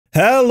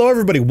Hello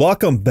everybody,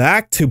 welcome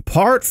back to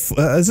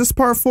is this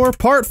part 4?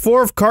 Part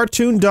 4 of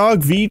Cartoon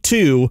Dog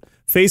V2,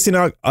 facing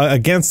out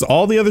against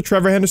all the other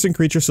Trevor Henderson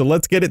creatures, so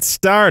let's get it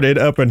started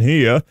up in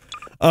here.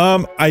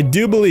 I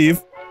do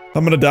believe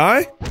I'm gonna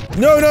die?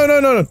 No.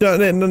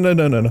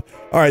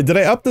 Alright, did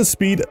I up the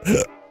speed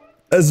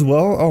as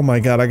well? Oh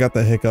my god, I got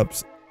the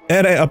hiccups.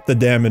 And I upped the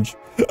damage.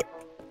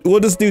 We'll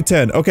just do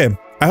 10. Okay,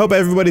 I hope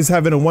everybody's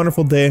having a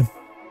wonderful day.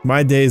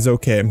 My day is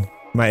okay.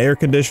 My air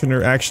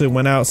conditioner actually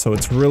went out, so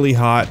it's really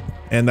hot,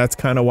 and that's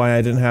kind of why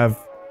I didn't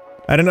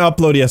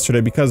upload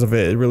yesterday because of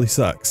it. It really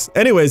sucks.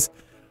 Anyways,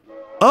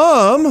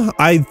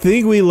 I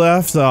think we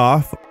left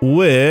off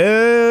with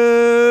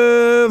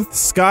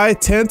Sky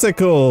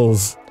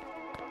Tentacles.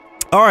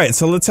 All right,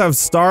 so let's have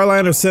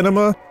Starliner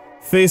Cinema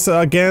face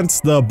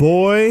against the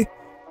boy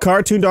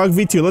Cartoon Dog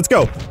V2. Let's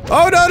go.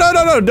 Oh no.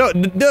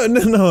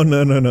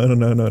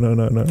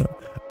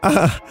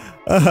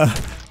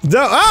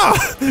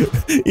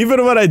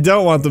 Even when I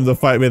don't want them to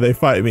fight me, they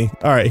fight me.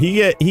 All right,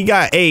 he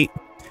got 8.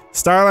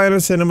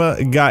 Starliner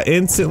Cinema got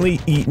instantly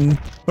eaten.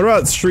 What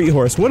about Street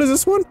Horse? What is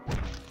this one?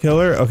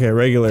 Killer? Okay,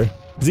 regular.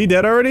 Is he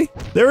dead already?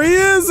 There he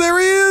is! There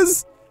he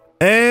is!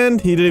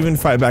 And he didn't even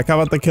fight back. How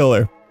about the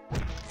killer?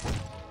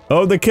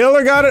 Oh, the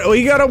killer got it. Oh,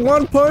 he got a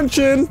 1 punch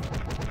in.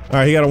 All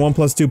right, he got a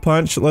 1+2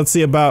 punch. Let's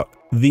see about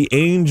the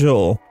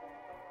angel.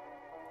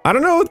 I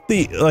don't know what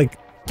the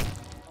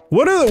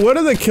what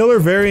do the killer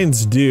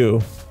variants do?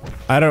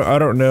 I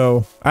don't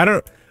know.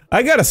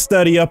 I gotta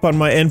study up on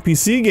my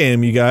NPC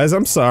game, you guys.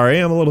 I'm sorry,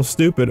 I'm a little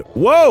stupid.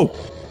 Whoa!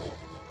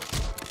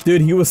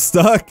 Dude, he was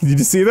stuck. Did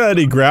you see that?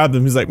 He grabbed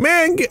him. He's like,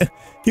 man,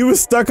 he was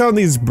stuck on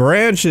these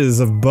branches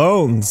of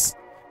bones.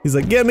 He's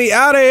like, get me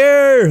out of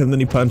here! And then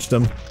he punched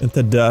him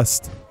into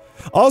dust.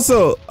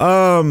 Also,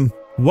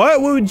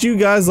 what would you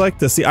guys like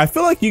to see? I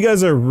feel like you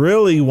guys are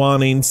really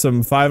wanting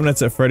some Five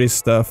Nights at Freddy's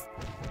stuff,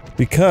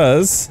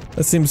 because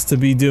that seems to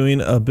be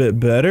doing a bit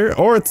better,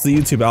 or it's the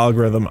YouTube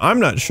algorithm. I'm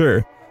not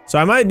sure. So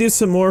I might do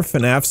some more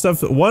FNAF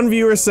stuff. One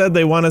viewer said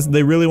they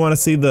really want to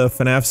see the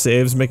FNAF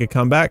saves make a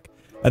comeback,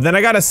 and then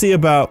I gotta see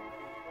about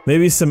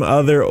maybe some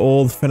other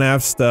old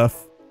FNAF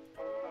stuff.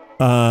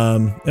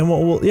 And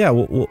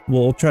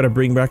we'll try to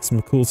bring back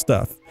some cool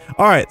stuff.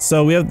 All right,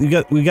 so we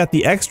got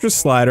the extra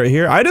slide right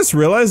here. I just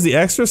realized the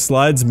extra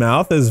slide's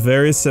mouth is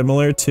very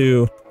similar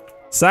to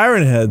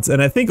Siren Head's,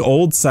 and I think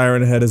old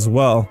Siren Head as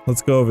well.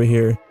 Let's go over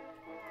here,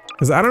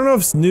 because I don't know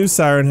if new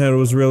Siren Head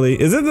was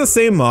really. Is it the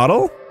same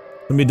model?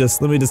 Let me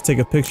just take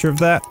a picture of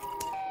that.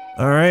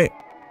 All right.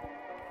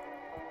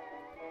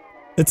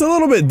 It's a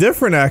little bit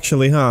different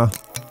actually, huh?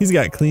 He's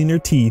got cleaner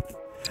teeth.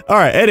 All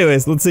right.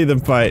 Anyways, let's see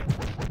them fight.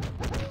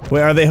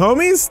 Wait, are they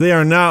homies? They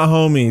are not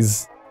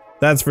homies.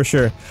 That's for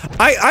sure.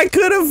 I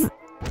could have.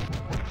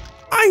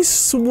 I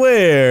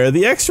swear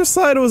the extra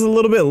slide was a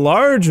little bit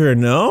larger.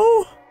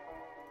 No.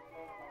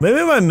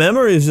 Maybe my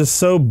memory is just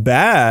so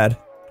bad.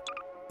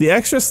 The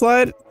extra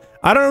slide,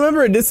 I don't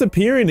remember it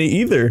disappearing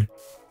either.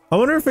 I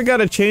wonder if it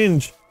got a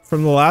change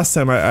from the last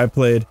time I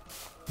played.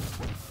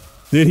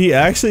 Dude, he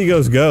actually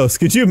goes ghost.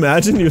 Could you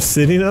imagine you're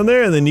sitting on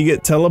there and then you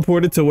get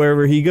teleported to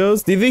wherever he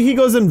goes? Do you think he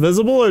goes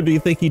invisible, or do you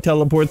think he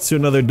teleports to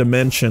another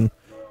dimension?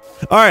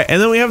 Alright, and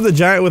then we have the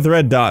giant with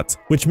red dots,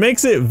 which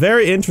makes it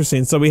very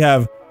interesting. So we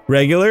have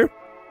regular,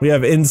 we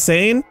have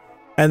insane,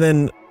 and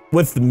then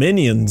with the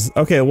minions.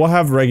 Okay, we'll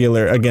have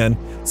regular again.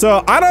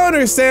 So I don't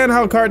understand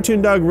how Cartoon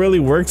Dog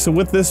really works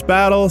with this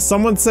battle.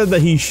 Someone said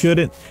that he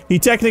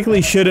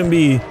technically shouldn't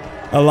be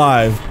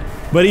alive,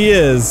 but he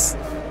is.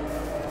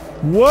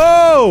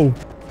 Whoa!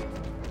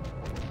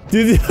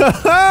 Dude,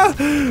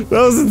 that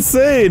was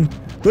insane.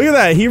 Look at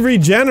that, he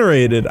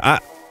regenerated. I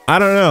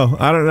don't know.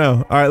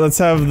 All right, let's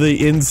have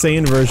the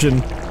insane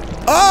version.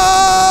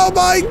 Oh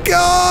my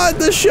god,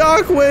 the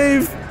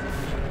shockwave.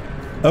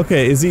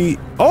 Okay, is he?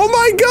 Oh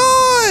my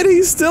god,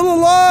 he's still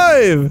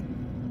alive!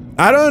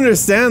 I don't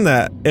understand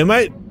that. It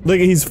might,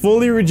 like, he's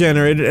fully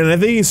regenerated, and I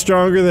think he's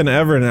stronger than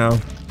ever now.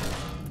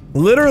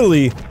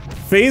 Literally,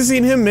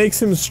 phasing him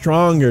makes him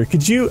stronger.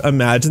 Could you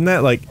imagine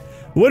that? Like,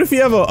 what if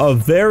you have a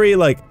very,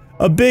 like,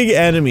 a big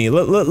enemy?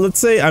 Let's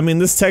say, I mean,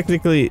 this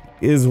technically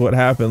is what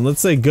happened.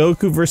 Let's say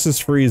Goku versus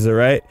Frieza,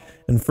 right?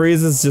 And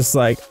Frieza's just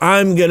like,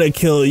 I'm gonna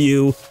kill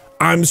you.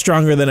 I'm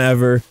stronger than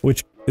ever,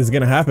 which is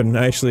gonna happen,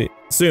 actually,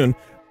 soon.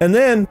 And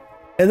then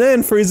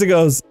Frieza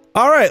goes,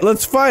 alright,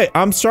 let's fight.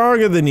 I'm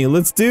stronger than you.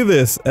 Let's do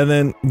this. And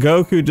then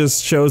Goku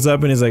just shows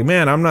up and he's like,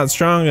 man, I'm not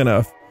strong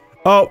enough.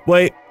 Oh,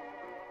 wait.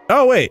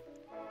 Oh, wait.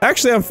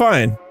 Actually, I'm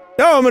fine.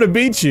 No, I'm gonna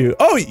beat you.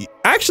 Oh,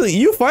 actually,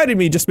 you fighting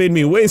me just made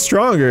me way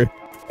stronger.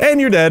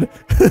 And you're dead.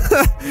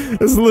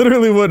 That's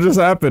literally what just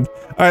happened.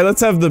 Alright,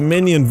 let's have the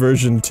minion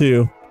version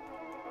too.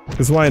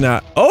 Because why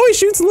not? Oh, he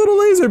shoots little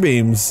laser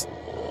beams.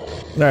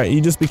 Alright,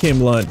 you just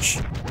became lunch.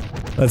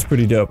 That's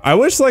pretty dope. I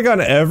wish, like, on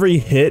every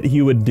hit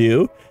he would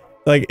do,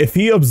 like, if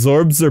he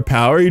absorbs their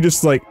power, he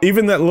just, like,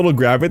 even that little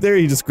grab right there,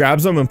 he just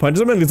grabs them and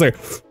punches them, and he's like,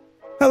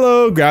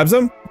 hello, grabs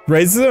them,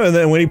 raises them, and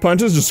then when he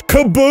punches, just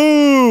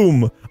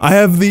kaboom! I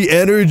have the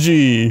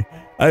energy.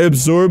 I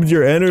absorbed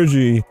your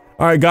energy.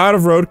 Alright, God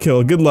of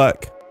Roadkill, good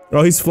luck.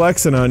 Oh, he's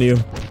flexing on you.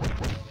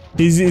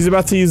 He's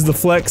about to use the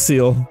flex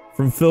seal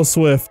from Phil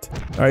Swift.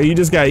 Alright, you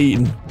just got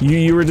eaten.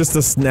 You were just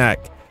a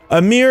snack.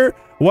 A mere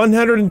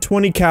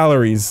 120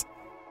 calories.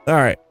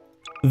 Alright.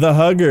 The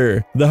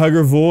Hugger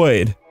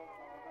Void.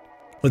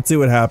 Let's see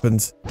what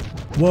happens.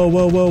 Whoa,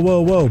 whoa, whoa,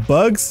 whoa, whoa.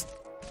 Bugs?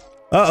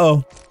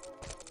 Uh-oh.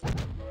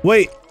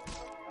 Wait.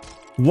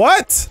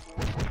 What?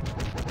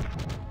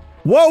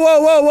 Whoa,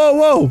 whoa, whoa,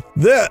 whoa,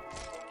 whoa!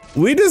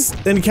 We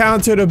just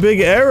encountered a big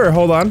error,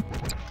 hold on.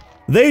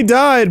 They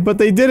died, but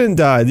they didn't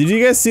die. Did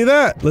you guys see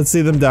that? Let's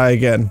see them die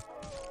again.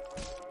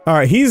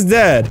 Alright, he's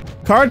dead.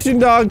 Cartoon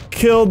Dog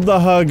killed the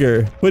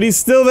Hugger, but he's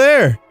still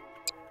there.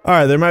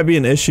 Alright, there might be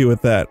an issue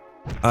with that.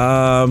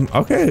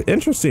 Okay,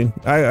 interesting.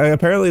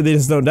 Apparently they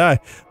just don't die.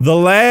 The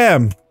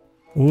Lamb!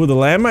 Ooh, the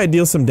Lamb might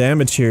deal some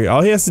damage here.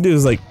 All he has to do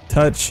is, like,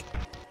 touch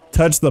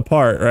the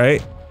part,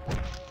 right?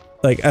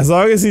 Like, as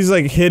long as he's,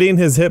 like, hitting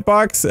his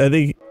hitbox, I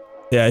think,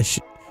 yeah,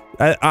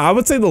 I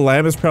would say the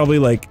Lamb is probably,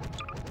 like,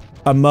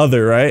 a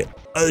mother, right?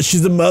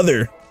 She's a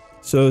mother.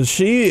 So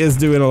she is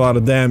doing a lot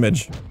of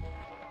damage.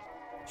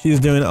 She's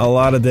doing a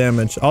lot of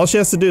damage. All she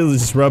has to do is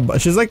just rub,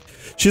 she's like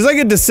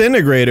a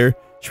disintegrator.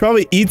 She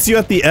probably eats you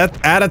at the,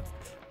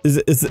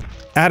 is it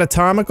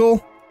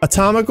atomical? At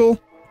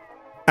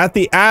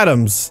the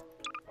atoms.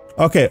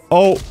 Okay,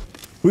 oh,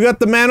 we got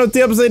the man with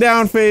the upside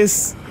down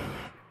face.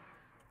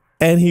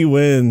 And he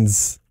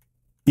wins.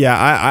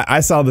 Yeah,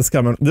 I saw this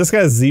coming. This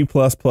guy's Z++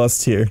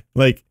 tier.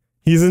 Like,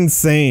 he's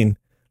insane.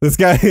 This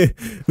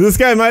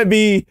guy might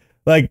be,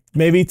 like,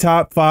 maybe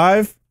top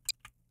 5.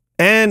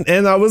 And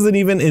that wasn't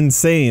even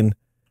insane.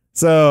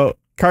 So,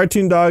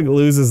 Cartoon Dog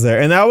loses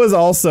there. And that was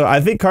also, I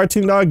think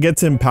Cartoon Dog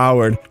gets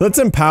empowered. Let's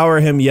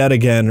empower him yet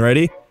again,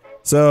 ready?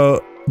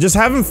 So, just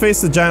have him face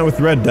the giant with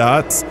red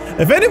dots.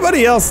 If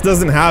anybody else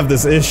doesn't have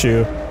this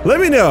issue, let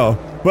me know.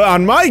 But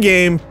on my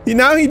game,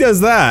 now he does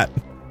that.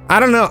 I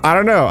don't know.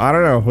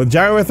 With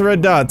giant with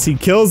red dots, he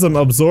kills him,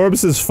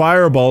 absorbs his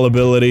fireball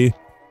ability,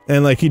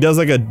 and like he does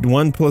like a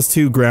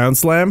 1+2 ground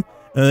slam,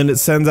 and then it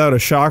sends out a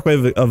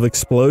shockwave of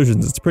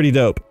explosions. It's pretty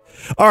dope.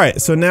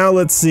 Alright, so now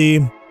let's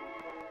see.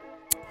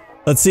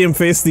 Let's see him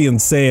face the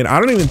insane. I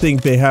don't even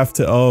think they have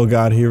to. Oh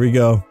god, here we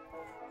go.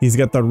 He's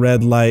got the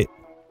red light.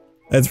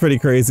 That's pretty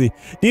crazy.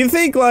 Do you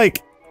think,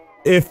 like,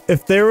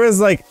 if there was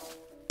like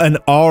an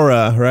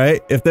aura,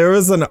 right? If there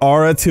was an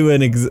aura to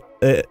exist,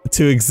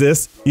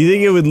 you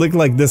think it would look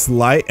like this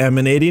light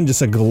emanating,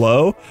 just a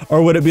glow?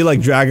 Or would it be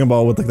like Dragon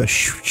Ball with like the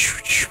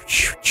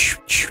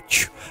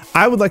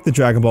I would like the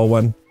Dragon Ball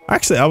one.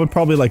 Actually, I would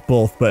probably like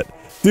both, but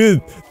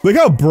dude, look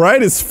how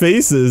bright his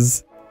face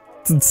is.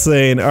 It's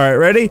insane. Alright,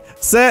 ready?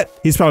 Set.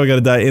 He's probably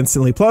gonna die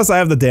instantly. Plus, I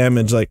have the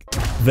damage, like,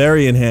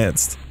 very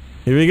enhanced.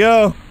 Here we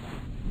go.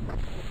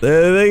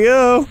 There they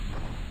go.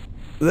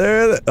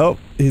 Oh,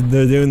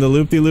 they're doing the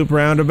loop-de-loop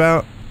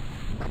roundabout.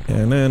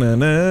 Oh,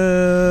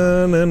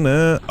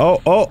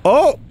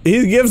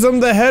 he gives him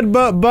the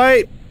headbutt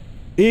bite.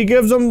 He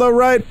gives him the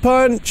right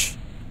punch.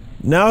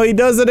 Now he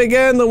does it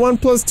again, the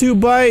 1+2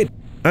 bite.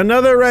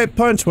 Another right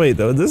punch. Wait,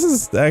 though,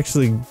 this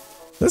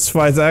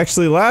fight's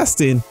actually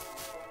lasting.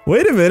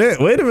 Wait a minute.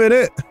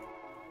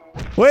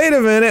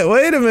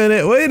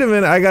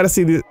 I gotta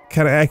see the,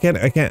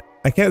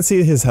 I can't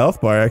see his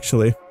health bar,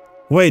 actually.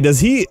 Wait, does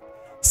he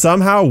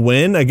somehow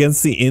win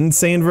against the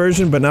insane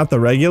version, but not the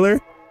regular?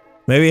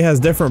 Maybe he has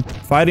different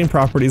fighting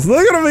properties.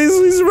 Look at him,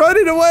 he's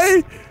running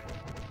away!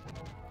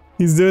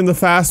 He's doing the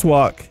fast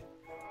walk.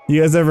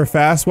 You guys ever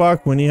fast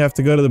walk when you have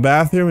to go to the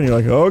bathroom and you're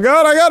like, oh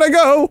god, I gotta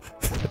go!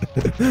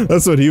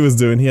 That's what he was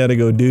doing, he had to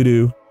go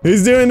doo-doo.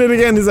 He's doing it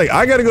again, he's like,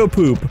 I gotta go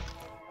poop.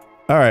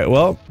 Alright,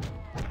 well.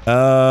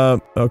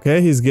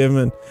 Okay, he's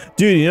giving...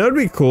 Dude, you know what'd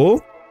be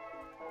cool?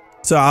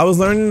 So I was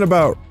learning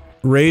about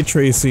ray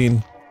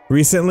tracing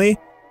recently.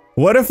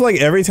 What if,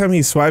 like, every time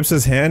he swipes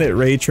his hand, it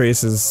ray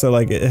traces, so,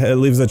 like, it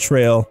leaves a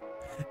trail?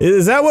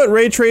 Is that what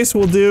ray trace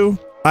will do?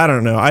 I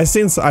don't know. I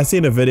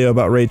seen a video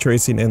about ray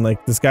tracing, and,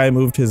 like, this guy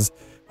moved his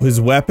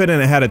weapon,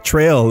 and it had a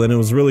trail, and it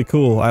was really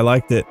cool. I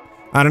liked it.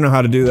 I don't know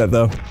how to do that,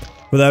 though.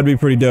 But that'd be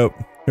pretty dope,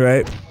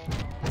 right?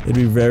 It'd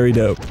be very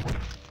dope.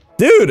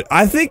 Dude,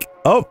 I think...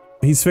 Oh,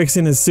 he's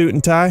fixing his suit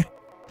and tie.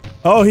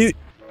 Oh, I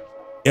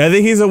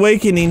think he's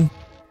awakening.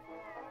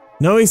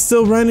 No, he's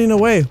still running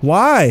away.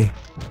 Why?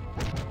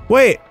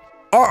 Wait.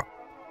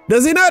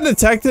 Does he not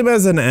detect him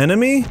as an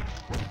enemy?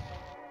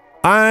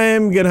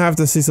 I'm gonna have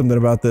to see something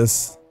about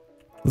this.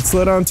 Let's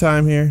slow down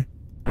time here.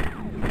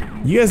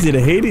 You guys need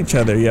to hate each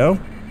other, yo.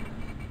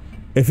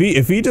 If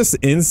he just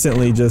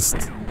instantly just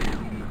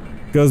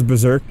goes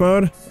berserk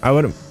mode, I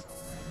wouldn't.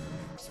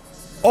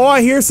 Oh,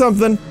 I hear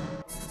something.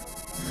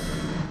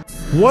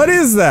 What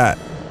is that?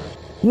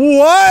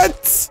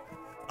 What?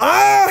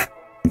 Ah!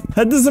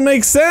 That doesn't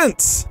make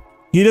sense.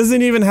 He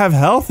doesn't even have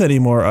health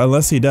anymore,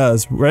 unless he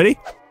does. Ready?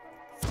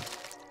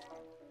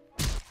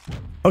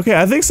 Okay,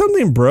 I think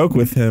something broke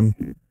with him.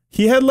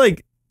 He had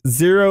like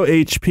 0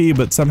 HP,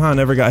 but somehow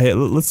never got hit.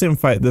 Let's see him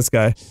fight this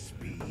guy.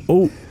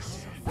 Oh.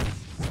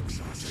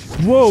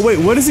 Whoa, wait,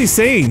 what is he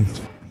saying?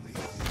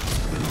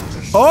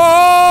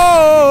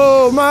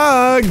 Oh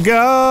my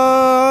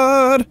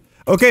god.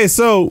 Okay,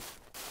 so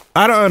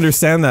I don't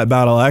understand that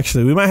battle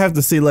actually. We might have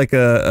to see like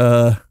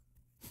I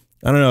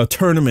don't know, a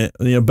tournament,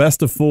 you know,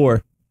 best of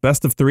 4,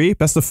 best of 3,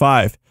 best of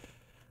 5.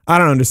 I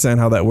don't understand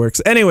how that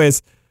works.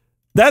 Anyways,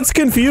 that's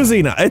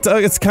confusing.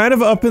 It's kind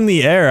of up in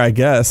the air, I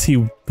guess.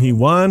 He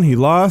won, he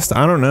lost,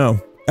 I don't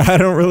know. I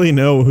don't really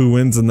know who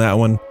wins in that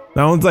one.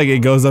 That one's like it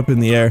goes up in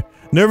the air.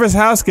 Nervous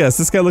house guest.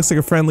 This guy looks like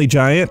a friendly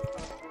giant.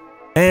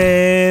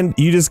 And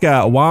you just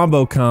got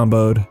wombo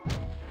comboed.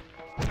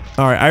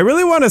 Alright, I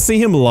really want to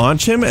see him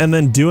launch him and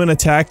then do an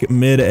attack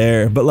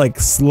mid-air, but like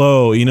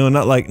slow, you know,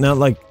 not like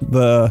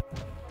the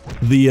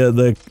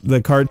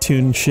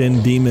cartoon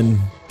Shin Demon.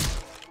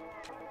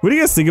 What do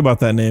you guys think about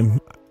that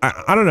name?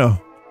 I don't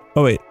know.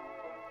 Oh wait.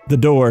 The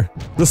door.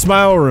 The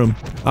smile room.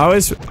 I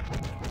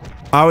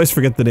always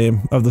forget the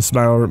name of the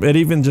smile room. It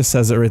even just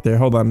says it right there.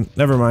 Hold on.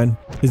 Never mind.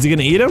 Is he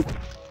gonna eat him?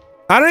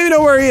 I don't even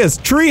know where he is.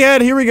 Tree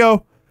head, here we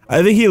go.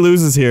 I think he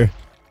loses here.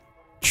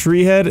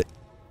 Tree head.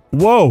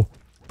 Whoa.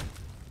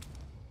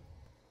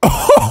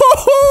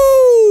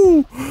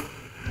 Oh!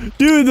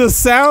 Dude, the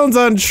sounds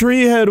on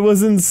Tree head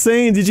was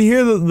insane. Did you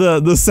hear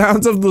the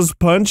sounds of those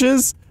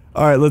punches?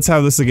 Alright, let's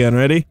have this again.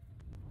 Ready?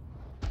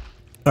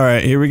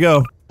 Alright, here we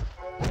go.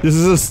 This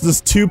is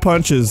just 2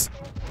 punches.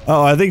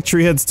 Oh, I think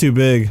Tree head's too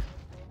big.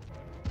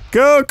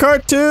 Go,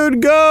 cartoon,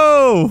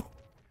 go!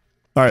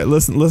 Alright,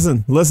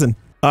 listen.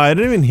 I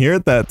didn't even hear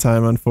it that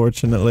time,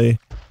 unfortunately.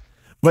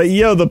 But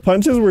yo, the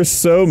punches were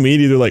so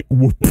meaty, they're like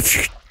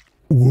whoopsh,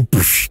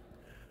 whoopsh.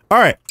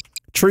 Alright,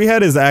 Tree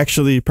head is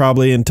actually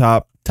probably in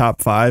top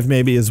 5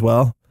 maybe as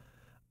well.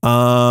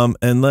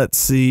 And let's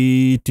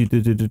see. Tree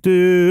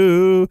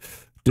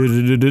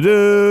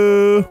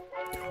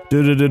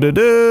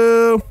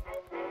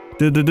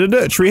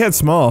head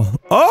small.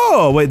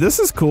 Oh, wait, this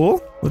is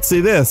cool. Let's see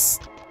this.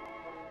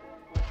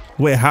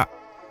 Wait, how?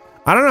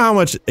 I don't know how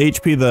much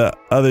HP the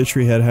other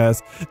tree head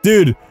has.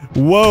 Dude,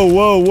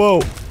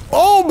 whoa.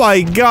 Oh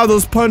my god,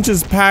 those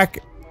punches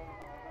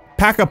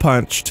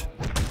pack-a-punched.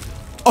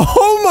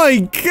 Oh my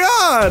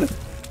god!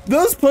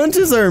 Those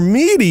punches are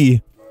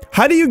meaty.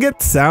 How do you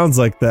get sounds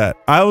like that?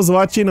 I was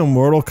watching a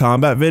Mortal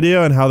Kombat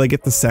video and how they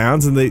get the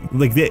sounds, and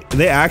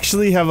they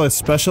actually have a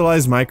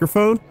specialized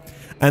microphone,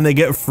 and they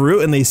get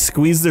fruit and they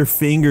squeeze their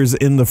fingers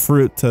in the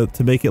fruit to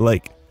make it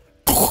like,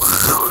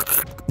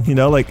 you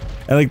know, like,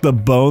 and like the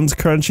bones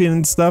crunching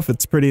and stuff.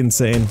 It's pretty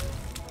insane.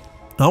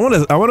 I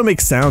want to make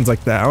sounds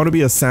like that. I want to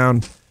be a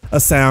sound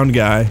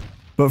guy,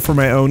 but for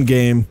my own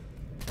game.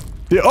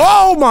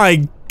 Oh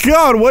my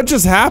god, what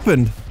just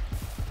happened?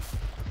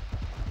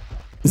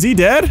 Is he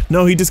dead?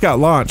 No, he just got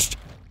launched.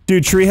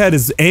 Dude, Tree head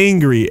is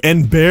angry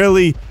and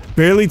barely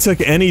took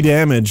any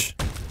damage.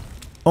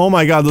 Oh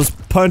my god, those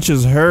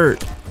punches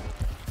hurt.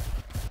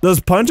 Those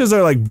punches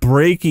are like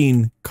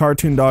breaking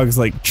Cartoon Dog's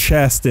like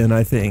chest in,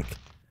 I think.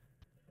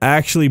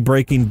 Actually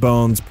breaking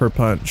bones per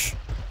punch.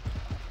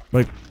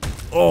 Like,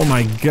 oh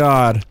my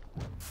god.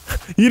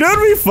 You know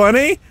what'd be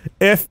funny?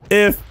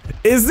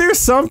 Is there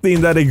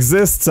something that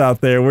exists out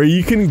there where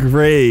you can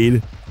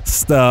grade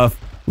stuff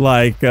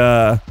like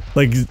a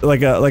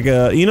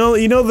you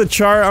know the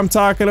chart I'm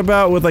talking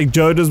about with like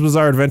JoJo's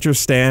Bizarre Adventure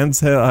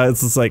stands?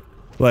 It's just like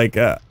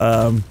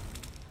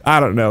I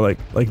don't know,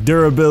 like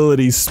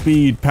durability,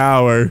 speed,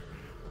 power.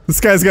 This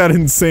guy's got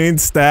insane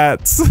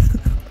stats.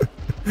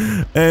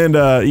 And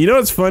you know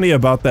what's funny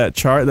about that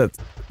chart?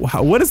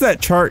 What is that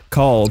chart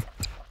called?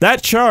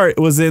 That chart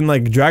was in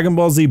like Dragon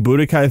Ball Z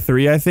Budokai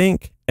 3, I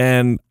think,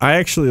 and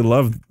I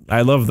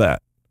love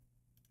that.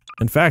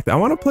 In fact, I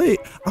want to play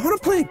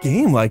a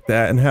game like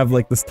that and have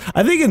like this.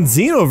 I think in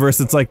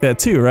Xenoverse it's like that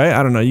too, right?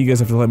 I don't know. You guys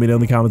have to let me know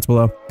in the comments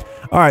below.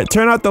 All right,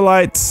 turn out the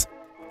lights.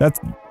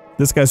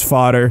 This guy's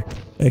fodder,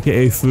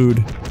 aka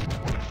food.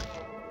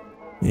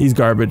 He's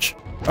garbage.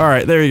 All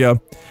right, there you go.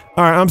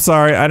 All right, I'm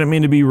sorry. I didn't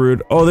mean to be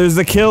rude. Oh, there's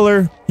the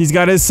killer. He's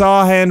got his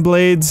saw hand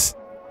blades.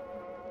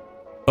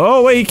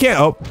 Oh, wait, he can't.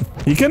 Oh,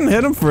 he couldn't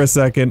hit him for a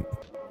second.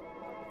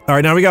 All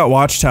right, now we got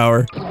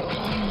Watchtower.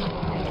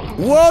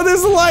 Whoa,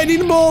 there's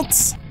lightning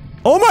bolts.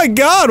 Oh my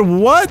god,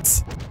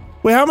 what?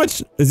 Wait, how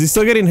much? Is he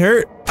still getting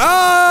hurt?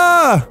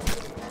 Ah!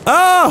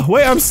 Ah!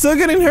 Wait, I'm still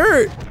getting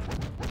hurt.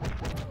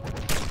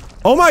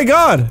 Oh my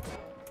god.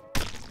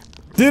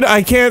 Dude,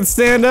 I can't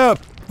stand up.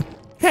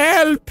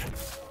 Help!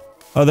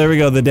 Oh, there we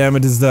go. The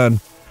damage is done.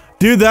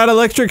 Dude, that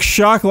electric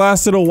shock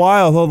lasted a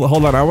while.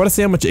 Hold on. I want to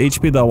see how much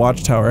HP the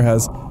Watchtower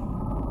has.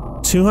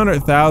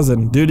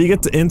 200,000. Dude, he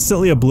gets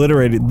instantly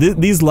obliterated.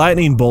 These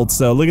lightning bolts,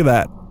 though. Look at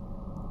that.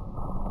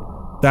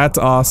 That's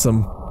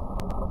awesome.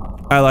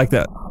 I like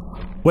that.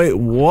 Wait,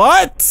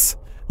 what?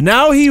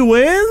 Now he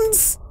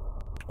wins?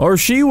 Or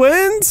she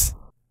wins?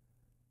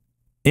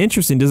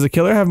 Interesting. Does the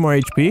killer have more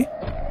HP?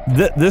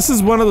 This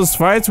is one of those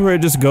fights where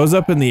it just goes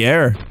up in the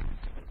air.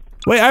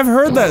 Wait, I've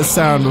heard that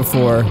sound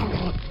before.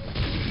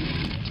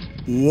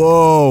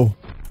 Whoa.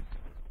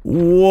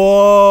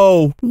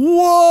 Whoa.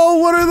 Whoa,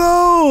 what are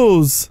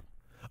those?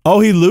 Oh,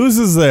 he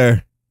loses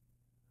there.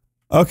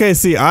 Okay,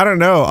 see, I don't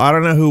know. I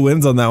don't know who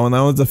wins on that one.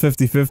 That one's a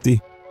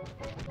 50-50.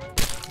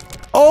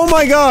 Oh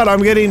my god,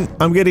 I'm getting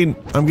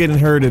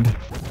hurted.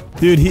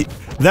 Dude,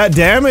 that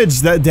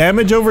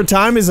damage over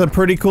time is a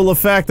pretty cool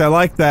effect. I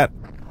like that.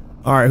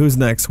 Alright, who's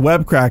next?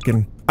 Web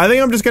Kraken. I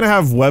think I'm just gonna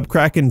have Web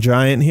Kraken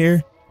Giant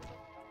here.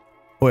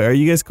 Wait, are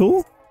you guys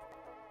cool?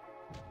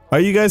 Are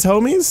you guys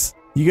homies?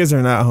 You guys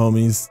are not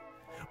homies.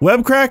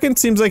 Web Kraken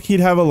seems like he'd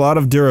have a lot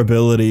of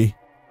durability.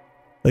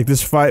 Like,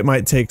 this fight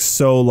might take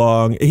so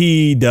long.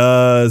 He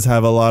does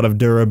have a lot of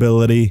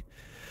durability.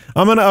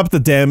 I'm gonna up the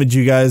damage,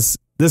 you guys.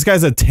 This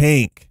guy's a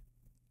tank.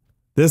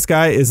 This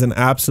guy is an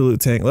absolute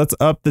tank. Let's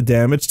up the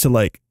damage to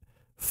like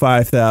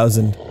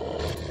 5,000.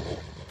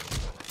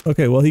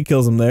 Okay, well, he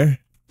kills him there.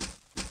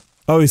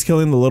 Oh, he's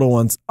killing the little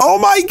ones. Oh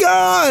my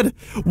god!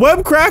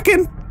 Web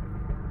Kraken!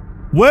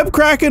 Web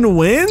Kraken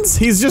wins?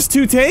 He's just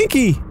too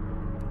tanky.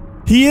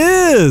 He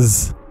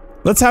is!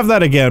 Let's have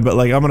that again, but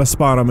like, I'm gonna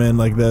spawn him in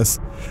like this.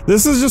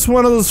 This is just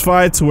one of those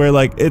fights where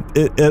like,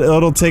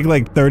 it'll take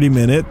like 30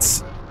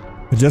 minutes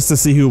just to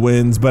see who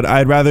wins, but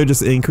I'd rather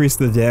just increase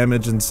the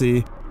damage and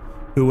see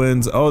who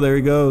wins. Oh, there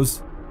he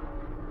goes.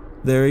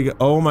 There he go.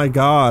 Oh my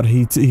god,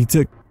 he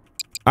took...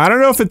 I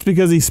don't know if it's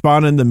because he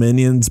spawned in the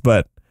minions,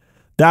 but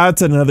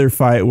that's another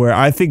fight where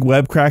I think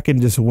Web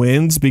Kraken just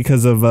wins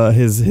because of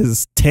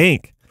his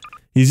tank.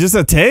 He's just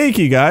a tank,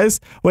 you guys.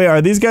 Wait,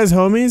 are these guys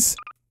homies?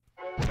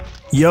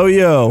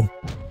 Yo-Yo.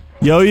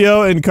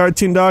 Yo-Yo and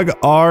Cartoon Dog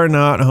are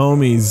not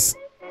homies.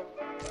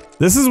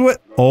 This is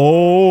what...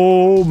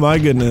 Oh my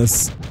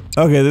goodness.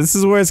 Okay, this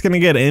is where it's gonna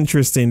get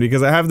interesting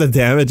because I have the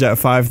damage at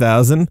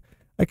 5,000.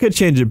 I could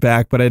change it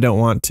back, but I don't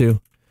want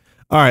to.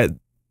 Alright.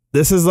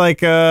 This is like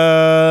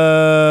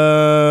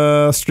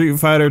Street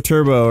Fighter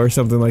Turbo or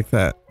something like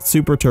that.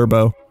 Super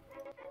Turbo.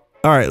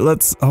 Alright,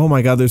 let's... Oh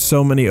my god, there's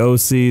so many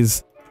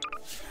OCs.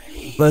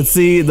 Let's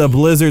see the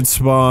Blizzard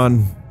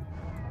spawn.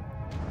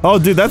 Oh,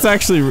 dude, that's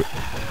actually...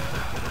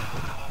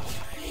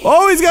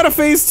 Oh, he's got a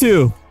phase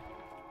 2!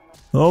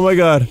 Oh my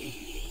god.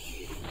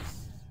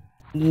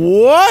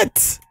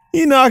 What?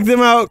 He knocked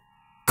him out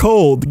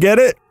cold. Get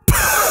it?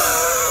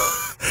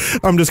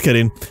 I'm just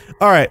kidding.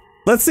 Alright,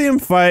 let's see him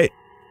fight.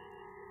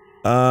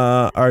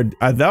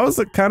 That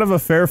was kind of a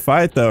fair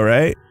fight though,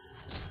 right?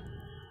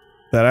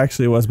 That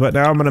actually was, but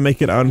now I'm gonna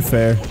make it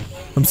unfair.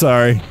 I'm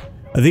sorry.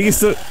 I think he's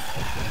still...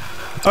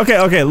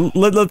 Okay,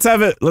 let's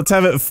have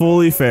it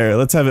fully fair.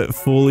 Let's have it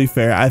fully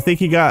fair. I think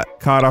he got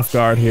caught off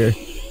guard here.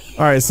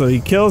 Alright, so he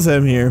kills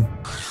him here.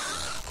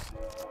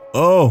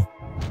 Oh.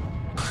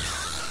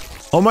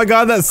 Oh my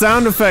god, that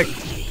sound effect.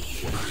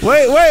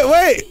 Wait!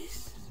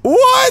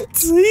 What?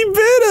 He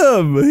bit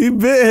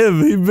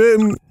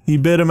him! He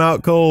bit him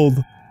out cold.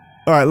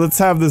 Alright, let's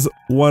have this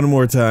one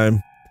more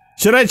time.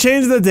 Should I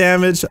change the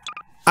damage?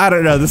 I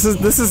don't know. This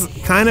is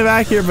kind of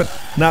accurate,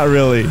 but not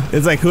really.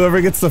 It's like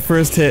whoever gets the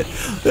first hit.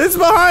 It's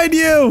behind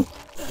you!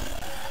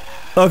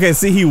 Okay,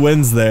 see, he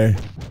wins there.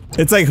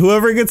 It's like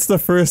whoever gets the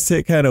first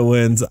hit kind of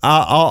wins.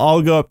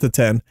 I'll go up to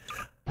 10.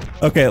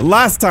 Okay,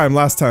 last time.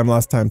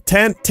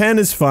 10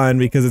 is fine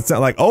because it's not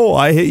like, oh,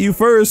 I hit you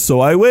first, so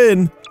I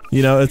win.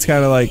 You know, it's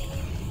kind of like,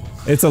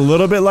 it's a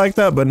little bit like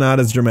that, but not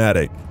as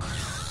dramatic.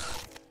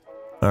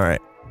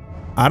 Alright.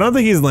 I don't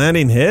think he's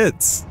landing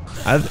hits.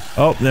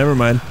 Oh, never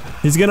mind.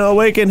 He's gonna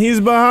awaken. He's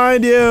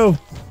behind you.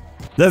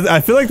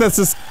 I feel like that's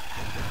just...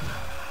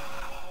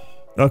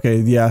 Okay,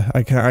 yeah,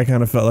 I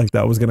kind of felt like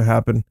that was gonna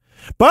happen.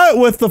 But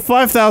with the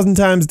 5,000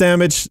 times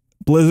damage,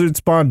 Blizzard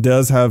Spawn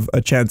does have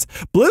a chance.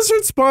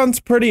 Blizzard Spawn's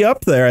pretty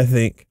up there, I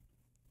think.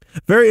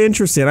 Very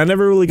interesting. I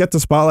never really got to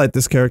spotlight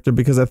this character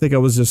because I think I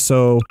was just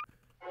so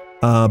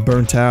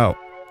burnt out.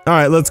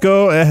 Alright, let's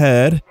go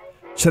ahead.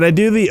 Should I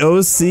do the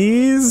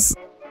OCs?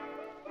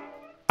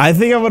 I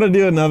think I'm gonna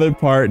do another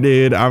part,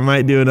 dude. I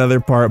might do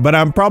another part, but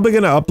I'm probably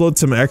gonna upload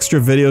some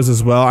extra videos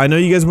as well. I know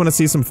you guys want to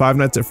see some Five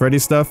Nights at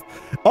Freddy's stuff.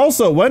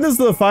 Also, when does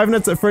the Five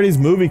Nights at Freddy's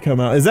movie come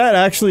out? Is that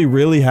actually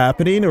really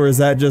happening, or is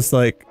that just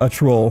like a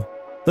troll?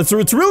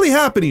 It's really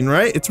happening,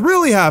 right? It's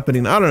really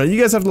happening. I don't know.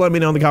 You guys have to let me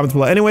know in the comments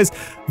below. Anyways,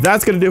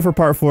 that's gonna do it for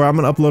part 4. I'm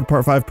gonna upload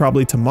part 5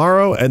 probably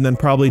tomorrow, and then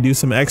probably do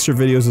some extra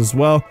videos as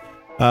well.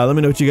 Let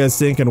me know what you guys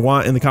think and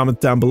want in the comments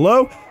down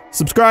below.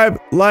 Subscribe,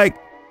 like,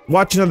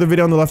 watch another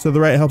video on the left or the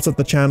right. It helps out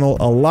the channel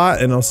a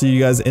lot, and I'll see you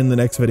guys in the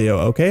next video,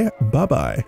 okay? Bye-bye.